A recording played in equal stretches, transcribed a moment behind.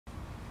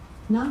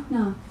Knock,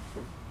 knock.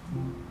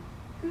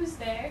 Who's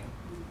there?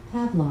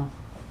 Pavlov.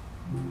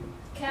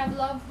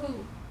 Kavlov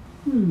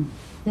who?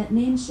 That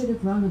name should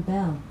have rung a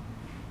bell.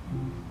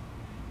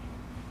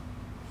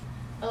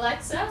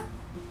 Alexa,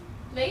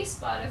 play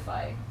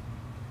Spotify.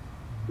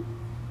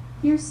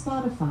 Here's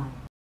Spotify.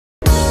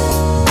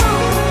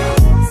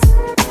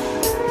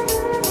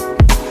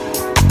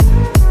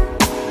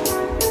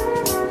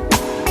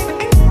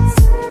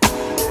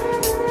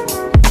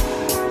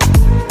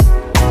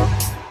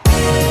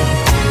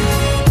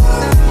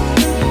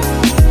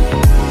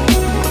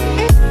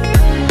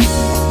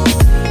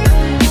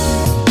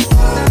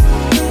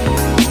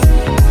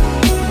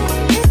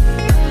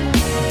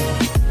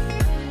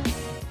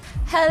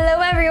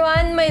 Hello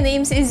everyone, my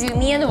name's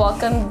Izumi and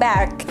welcome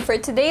back. For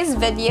today's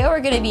video,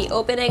 we're gonna be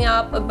opening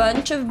up a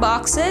bunch of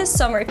boxes.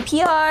 Some are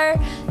PR,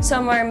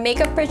 some are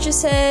makeup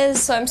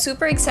purchases, so I'm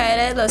super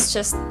excited. Let's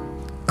just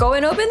go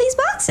and open these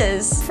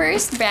boxes.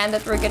 First brand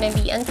that we're gonna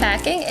be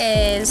unpacking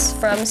is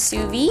from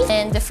Suvi,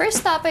 and the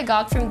first top I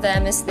got from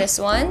them is this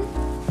one.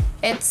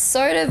 It's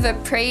sort of a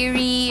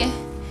prairie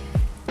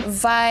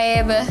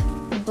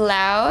vibe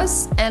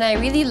blouse, and I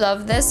really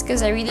love this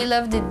because I really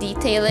love the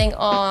detailing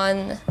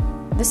on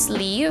the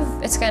sleeve.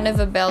 It's kind of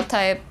a bell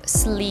type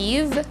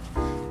sleeve,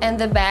 and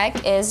the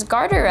back is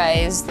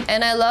garterized,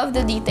 and I love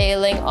the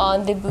detailing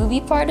on the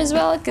boobie part as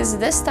well because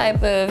this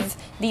type of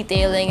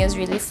detailing is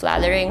really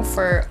flattering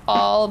for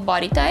all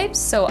body types,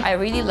 so I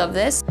really love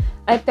this.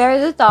 I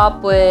paired the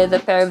top with a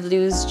pair of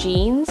loose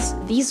jeans.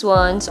 These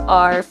ones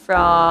are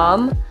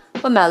from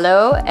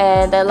Pomelo,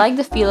 and I like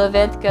the feel of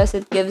it because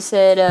it gives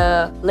it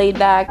a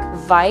laid-back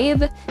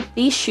vibe.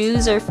 These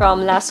shoes are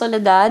from La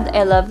Soledad.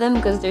 I love them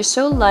because they're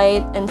so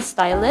light and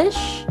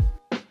stylish.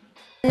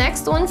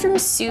 Next one from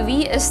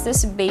Suvi is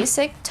this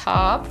basic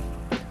top,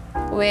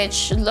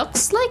 which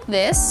looks like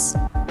this.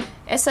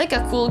 It's like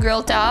a cool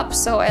girl top,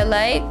 so I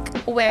like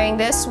wearing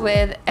this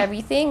with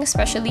everything,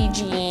 especially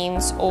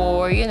jeans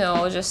or, you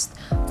know, just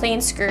plain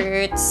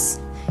skirts.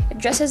 It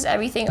dresses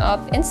everything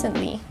up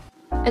instantly.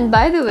 And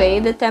by the way,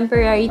 the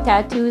temporary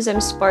tattoos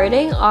I'm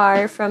sporting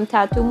are from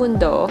Tattoo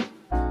Mundo.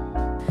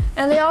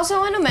 And I also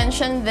want to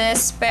mention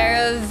this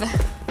pair of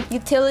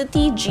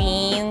utility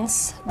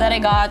jeans that I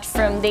got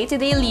from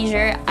Daytoday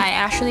Leisure. I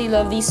actually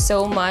love these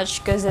so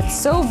much because it's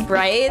so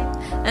bright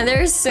and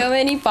there's so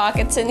many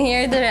pockets in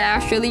here that are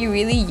actually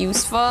really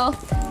useful.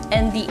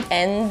 And the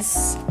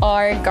ends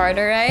are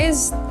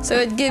garterized, so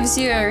it gives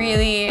you a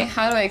really,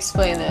 how do I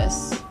explain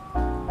this?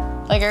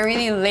 Like a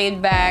really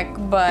laid back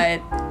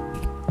but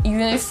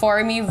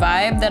uniformy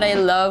vibe that I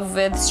love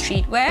with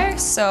streetwear.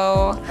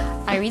 So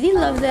I really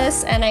love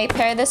this, and I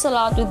pair this a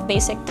lot with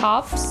basic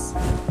tops.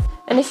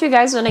 And if you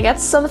guys want to get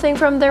something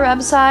from their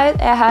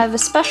website, I have a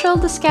special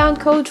discount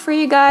code for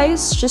you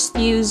guys. Just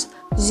use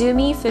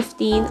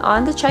Zumi15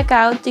 on the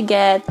checkout to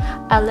get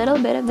a little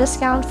bit of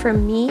discount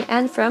from me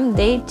and from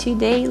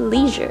Daytoday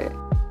Leisure.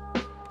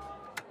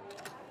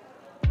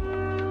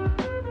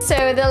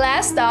 So the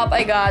last top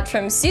I got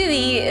from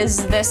Suvi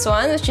is this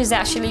one, which is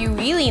actually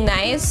really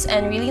nice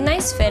and really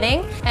nice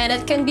fitting, and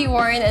it can be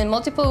worn in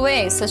multiple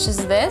ways, such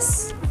as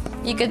this.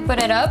 You could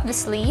put it up, the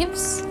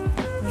sleeves,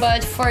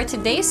 but for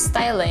today's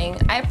styling,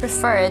 I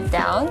prefer it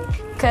down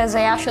because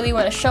I actually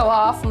want to show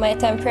off my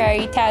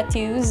temporary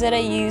tattoos that I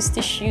used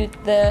to shoot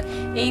the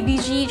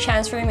ABG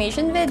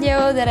transformation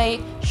video that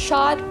I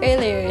shot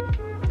earlier.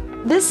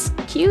 This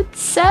cute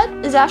set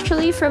is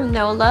actually from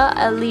Nola.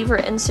 I'll leave her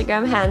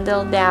Instagram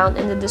handle down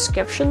in the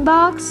description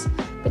box.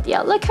 But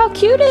yeah, look how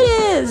cute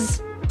it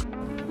is!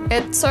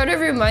 It sort of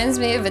reminds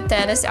me of a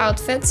tennis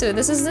outfit, so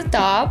this is the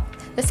top.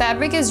 The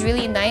fabric is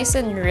really nice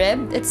and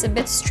ribbed. It's a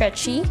bit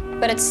stretchy,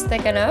 but it's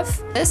thick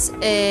enough. This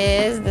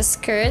is the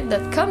skirt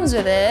that comes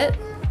with it.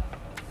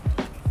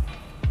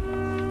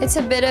 It's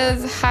a bit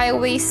of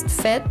high-waist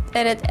fit,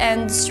 and it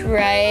ends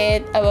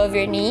right above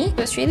your knee.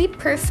 It's really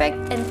perfect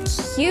and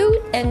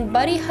cute and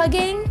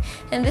body-hugging,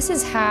 and this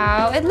is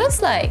how it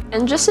looks like.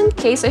 And just in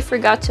case I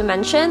forgot to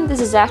mention, this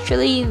is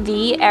actually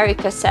the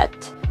Erika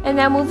Set. And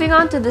now moving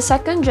on to the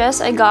second dress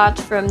I got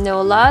from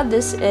Nola.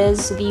 This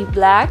is the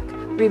black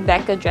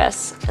Rebecca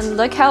dress, and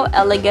look how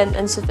elegant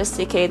and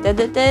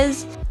sophisticated it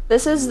is.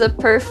 This is the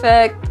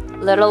perfect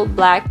little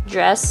black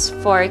dress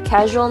for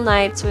casual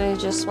nights when you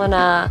just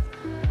wanna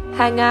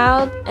hang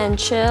out and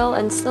chill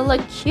and still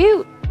look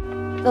cute.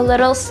 The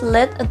little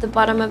slit at the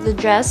bottom of the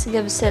dress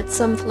gives it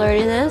some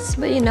flirtiness,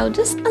 but you know,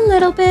 just a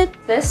little bit.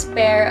 This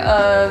pair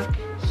of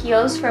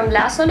heels from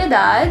La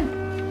Soledad.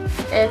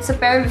 It's a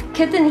pair of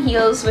kitten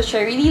heels, which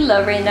I really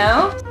love right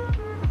now.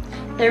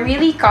 They're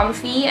really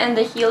comfy and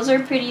the heels are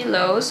pretty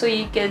low, so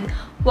you could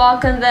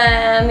walk on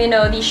them. You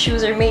know, these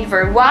shoes are made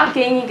for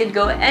walking. You could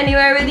go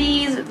anywhere with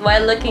these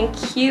while looking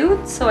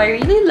cute, so I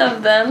really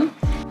love them.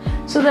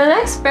 So the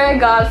next pair I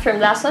got from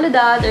La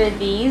Soledad are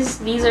these.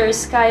 These are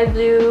sky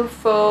blue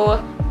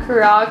faux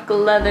croc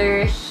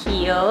leather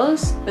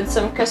heels with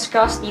some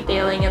crisscross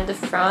detailing in the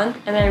front,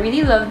 and I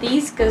really love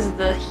these because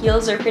the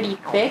heels are pretty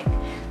thick,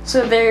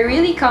 so they're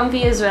really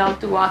comfy as well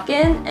to walk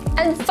in.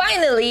 And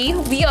finally,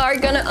 we are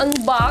gonna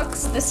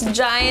unbox this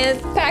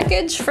giant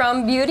package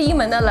from Beauty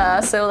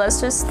Manila. So let's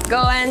just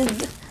go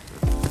and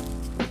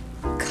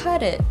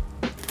cut it.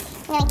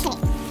 No, I'm kidding.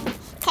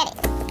 Cut it.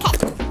 Cut.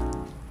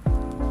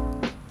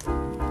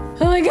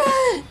 Oh my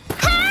god!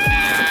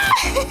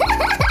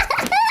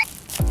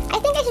 I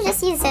think I should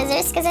just use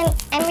scissors because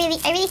I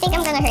really think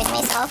I'm gonna hurt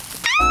myself.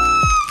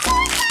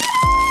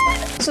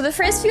 So the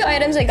first few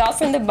items I got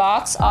from the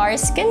box are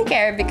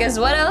skincare, because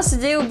what else to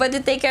do but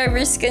to take care of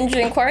your skin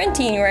during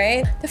quarantine,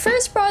 right? The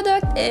first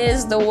product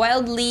is the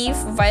Wild Leaf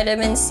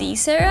Vitamin C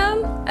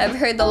Serum. I've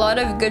heard a lot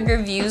of good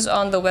reviews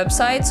on the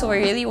website, so I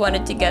really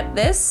wanted to get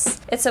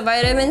this. It's a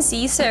vitamin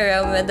C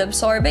serum with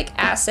absorbic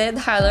acid,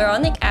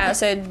 hyaluronic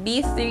acid,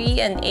 B3,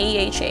 and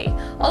AHA.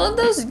 All of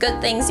those good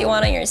things you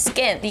want on your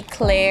skin. The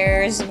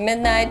Claire's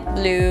Midnight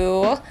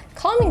Blue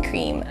Calming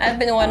Cream. I've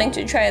been wanting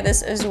to try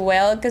this as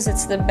well because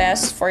it's the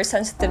best for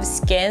sensitive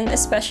skin,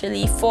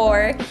 especially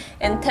for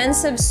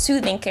intensive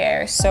soothing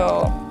care.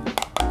 So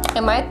I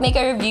might make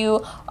a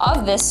review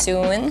of this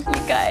soon.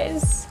 You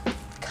guys,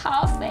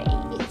 coffee.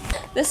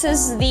 This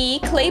is the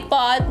Clay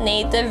Pot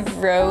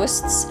Native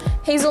Roasts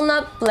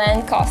Hazelnut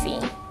Blend Coffee.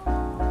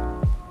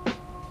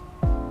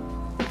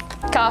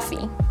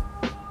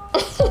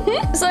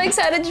 So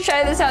excited to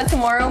try this out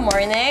tomorrow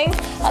morning.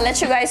 I'll let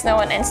you guys know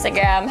on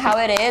Instagram how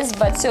it is,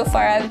 but so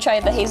far I've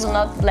tried the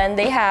hazelnut blend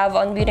they have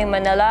on Beauty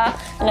Manila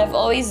and I've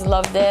always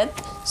loved it.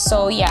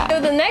 So yeah. So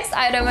the next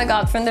item I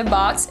got from the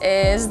box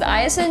is the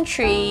Iasen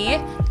Tree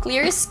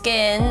Clear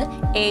Skin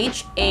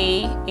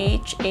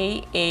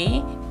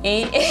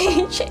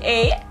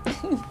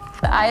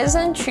The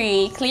Iasen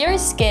Tree Clear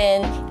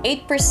Skin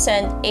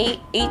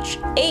 8%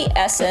 AHA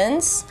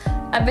Essence.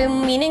 I've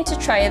been meaning to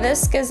try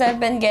this because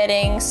I've been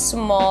getting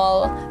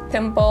small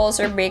pimples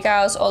or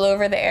breakouts all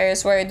over the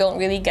areas where I don't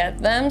really get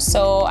them.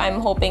 So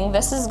I'm hoping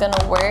this is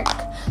gonna work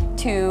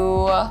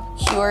to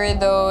cure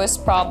those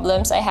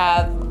problems I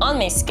have on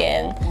my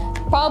skin.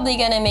 Probably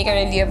gonna make a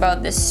review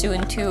about this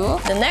soon too.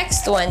 The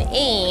next one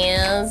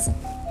is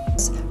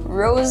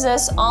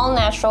Rose's All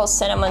Natural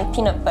Cinnamon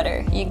Peanut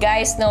Butter. You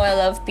guys know I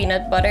love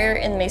peanut butter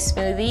in my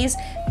smoothies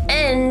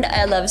and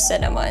I love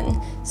cinnamon.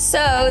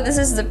 So this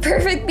is the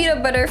perfect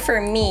peanut butter for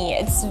me.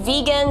 It's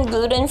vegan,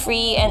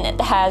 gluten-free, and it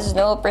has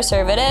no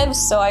preservatives.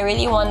 So I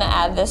really want to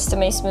add this to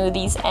my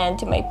smoothies and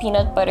to my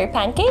peanut butter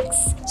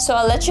pancakes. So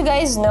I'll let you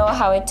guys know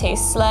how it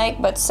tastes like,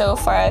 but so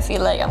far I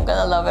feel like I'm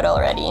gonna love it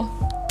already.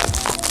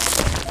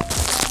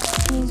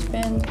 Cheese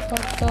brand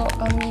Porto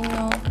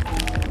Amino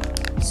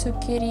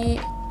Tsukiri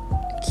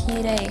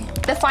Kirei.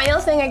 The final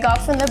thing I got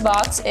from the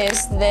box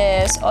is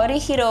this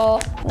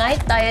Orihiro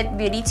Night Diet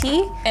Beauty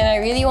Tea, and I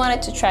really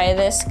wanted to try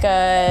this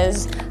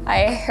because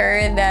I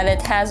heard that it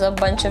has a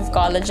bunch of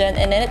collagen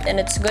in it and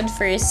it's good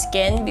for your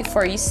skin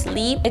before you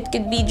sleep. It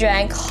could be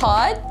drank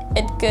hot,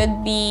 it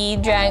could be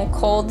drank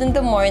cold in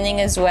the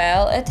morning as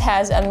well. It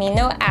has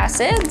amino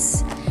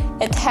acids,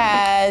 it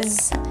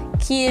has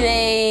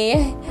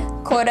kirei,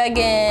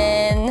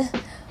 collagen,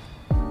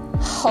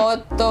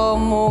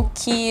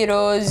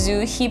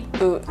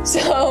 Hotomukirozu-hippu.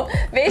 So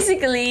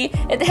basically,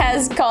 it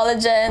has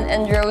collagen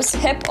and rose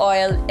hip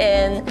oil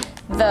in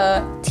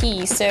the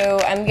tea. So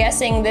I'm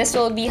guessing this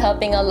will be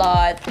helping a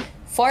lot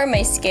for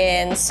my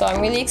skin. So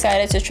I'm really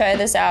excited to try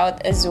this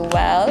out as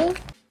well.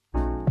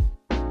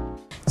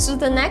 So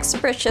the next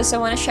purchase I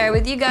want to share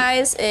with you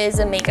guys is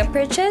a makeup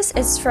purchase.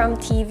 It's from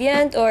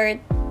Teviant or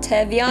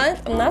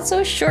Teviant. I'm not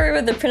so sure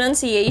with the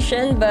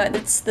pronunciation, but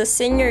it's the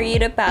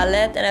Senorita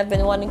palette and I've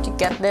been wanting to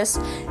get this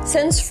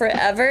since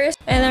forever.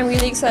 And I'm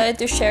really excited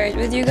to share it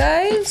with you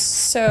guys.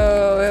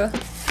 So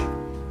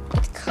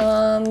it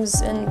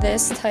comes in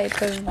this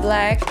type of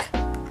black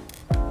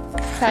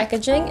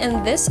packaging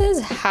and this is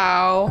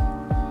how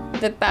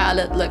the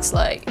palette looks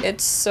like.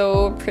 It's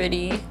so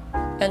pretty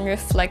and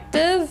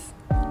reflective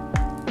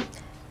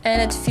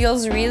and it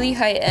feels really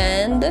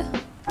high-end.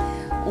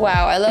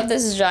 Wow, I love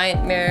this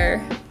giant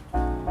mirror.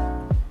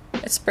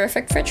 It's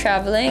perfect for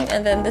traveling,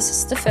 and then this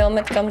is the film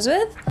it comes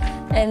with.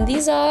 And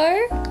these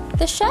are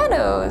the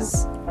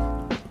shadows.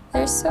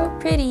 They're so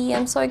pretty.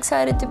 I'm so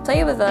excited to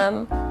play with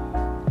them.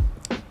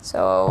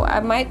 So I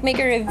might make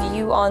a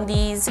review on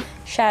these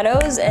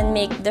shadows and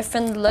make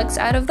different looks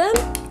out of them.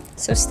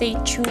 So stay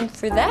tuned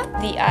for that.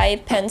 The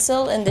eye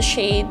pencil in the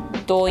shade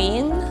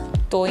Doyin.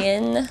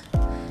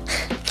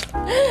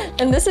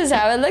 And this is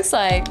how it looks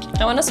like.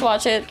 I want to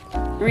swatch it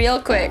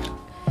real quick.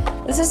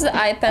 This is the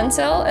eye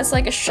pencil. It's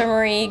like a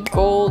shimmery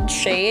gold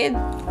shade.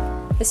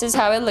 This is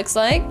how it looks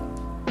like.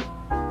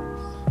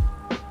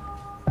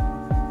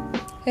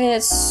 And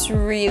it's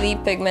really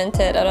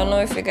pigmented. I don't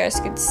know if you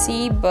guys could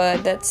see,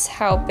 but that's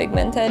how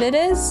pigmented it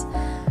is.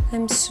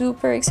 I'm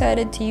super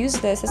excited to use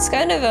this. It's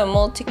kind of a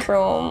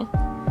multi-chrome,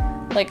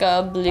 like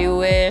a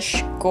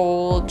bluish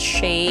gold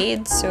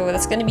shade, so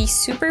that's gonna be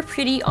super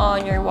pretty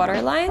on your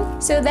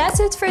waterline. So that's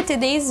it for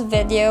today's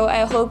video.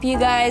 I hope you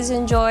guys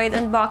enjoyed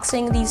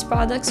unboxing these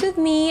products with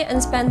me and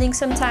spending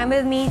some time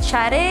with me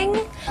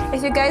chatting.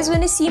 If you guys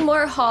want to see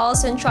more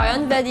hauls and try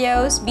on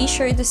videos, be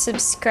sure to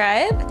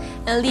subscribe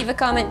and leave a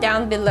comment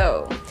down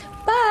below.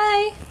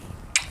 Bye!